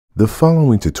The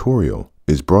following tutorial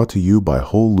is brought to you by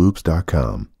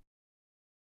WholeLoops.com.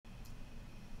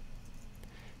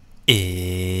 It's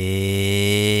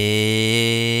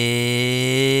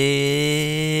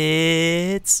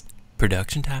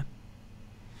production time.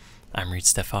 I'm Reid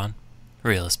Stefan,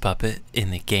 realist puppet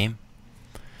in the game.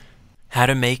 How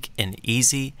to make an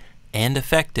easy and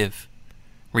effective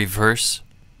reverse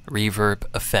reverb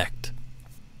effect.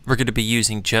 We're going to be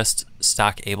using just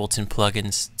stock Ableton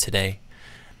plugins today.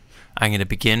 I'm going to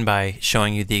begin by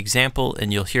showing you the example,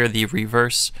 and you'll hear the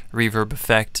reverse reverb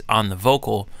effect on the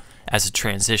vocal as a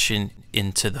transition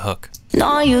into the hook.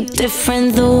 No, you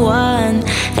different, the one.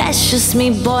 That's just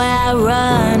me, boy, I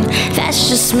run. That's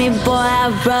just me, boy, I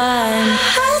run.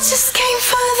 I just came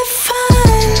for the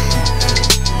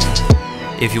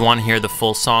fun. If you want to hear the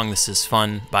full song, This Is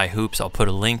Fun by Hoops, I'll put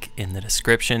a link in the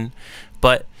description.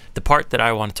 But the part that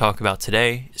I want to talk about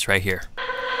today is right here.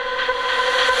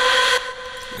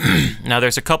 Now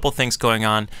there's a couple things going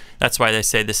on. That's why they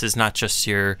say this is not just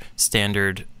your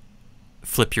standard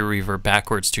flip your reverb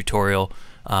backwards tutorial.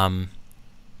 I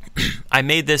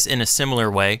made this in a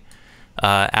similar way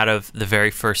out of the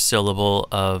very first syllable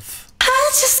of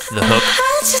the hook.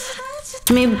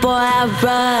 Me, boy, I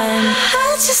run.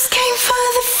 I just came for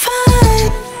the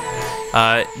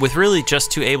fun. With really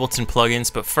just two Ableton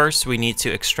plugins, but first we need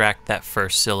to extract that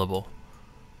first syllable.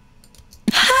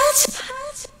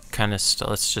 Kind of,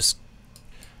 let's just,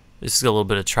 this is a little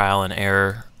bit of trial and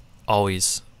error.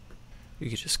 Always, you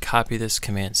could just copy this,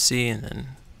 Command C, and then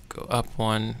go up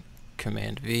one,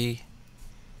 Command V.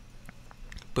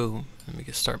 Boom. Let me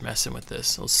just start messing with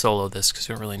this. I'll solo this because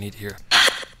we don't really need to hear.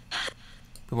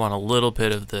 We want a little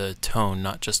bit of the tone,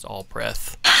 not just all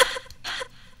breath.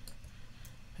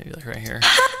 Maybe like right here.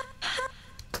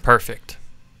 Perfect.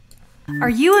 Are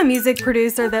you a music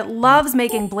producer that loves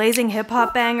making blazing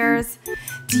hip-hop bangers?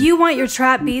 Do you want your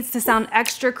trap beats to sound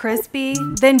extra crispy?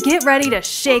 Then get ready to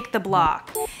shake the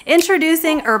block.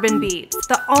 Introducing Urban Beets,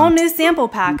 the all-new sample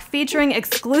pack featuring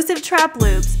exclusive trap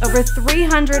loops, over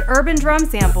 300 urban drum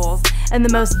samples, and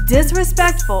the most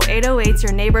disrespectful 808s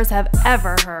your neighbors have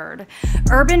ever heard.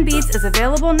 Urban Beets is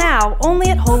available now only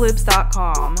at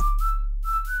WholeLoops.com.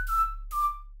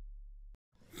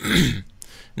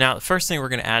 Now, the first thing we're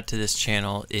going to add to this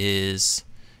channel is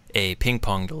a ping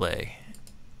pong delay.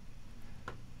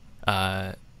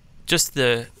 If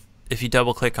you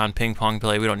double click on ping pong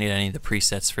delay, we don't need any of the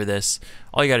presets for this.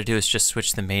 All you got to do is just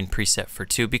switch the main preset for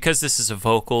 2. Because this is a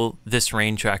vocal, this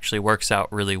range actually works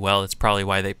out really well. It's probably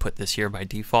why they put this here by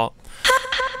default.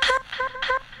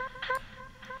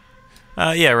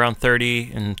 Yeah, around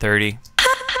 30 and 30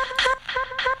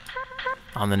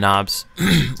 on the knobs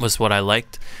was what I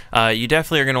liked. You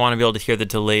definitely are going to want to be able to hear the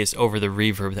delays over the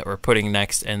reverb that we're putting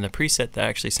next, and the preset that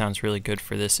actually sounds really good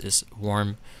for this is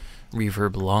warm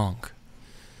reverb long.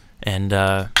 And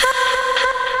the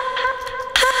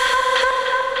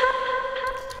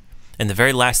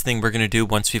very last thing we're going to do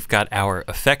once we've got our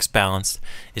effects balanced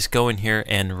is go in here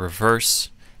and reverse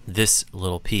this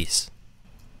little piece.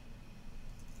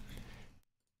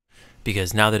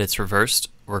 Because now that it's reversed,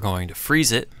 we're going to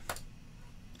freeze it.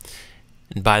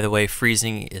 And by the way,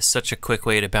 freezing is such a quick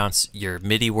way to bounce your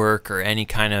MIDI work or any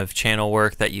kind of channel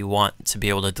work that you want to be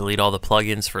able to delete all the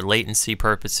plugins for latency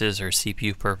purposes or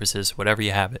CPU purposes, whatever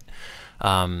you have it.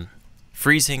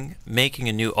 Freezing, making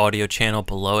a new audio channel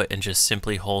below it, and just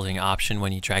simply holding Option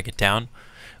when you drag it down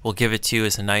will give it to you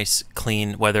as a nice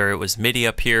clean, whether it was MIDI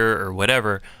up here or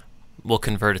whatever, we'll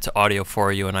convert it to audio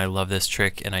for you. And I love this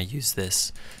trick, and I use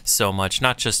this so much,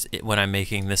 not just when I'm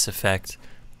making this effect,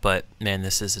 but man,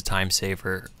 this is a time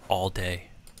saver all day.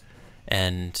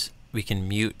 And we can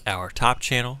mute our top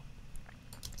channel.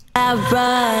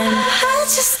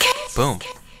 Boom.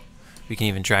 We can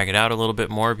even drag it out a little bit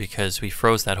more because we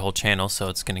froze that whole channel, so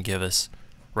it's going to give us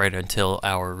right until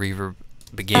our reverb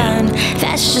began.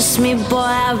 That's just me, boy,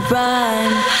 I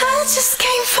run. I just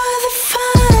came for the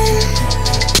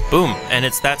fun. Boom, and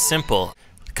it's that simple.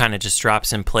 Kind of just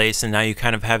drops in place, and now you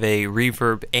kind of have a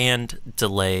reverb and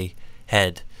delay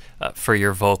head for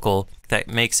your vocal that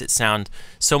makes it sound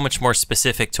so much more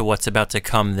specific to what's about to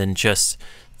come than just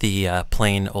the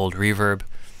plain old reverb.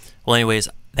 Well, anyways,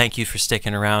 thank you for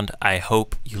sticking around. I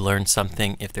hope you learned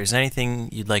something. If there's anything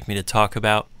you'd like me to talk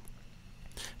about,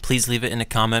 please leave it in a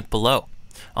comment below.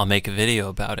 I'll make a video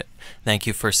about it. Thank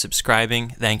you for subscribing.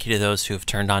 Thank you to those who have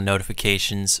turned on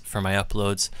notifications for my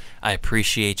uploads. I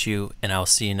appreciate you, and I'll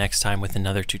see you next time with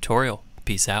another tutorial.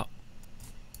 Peace out.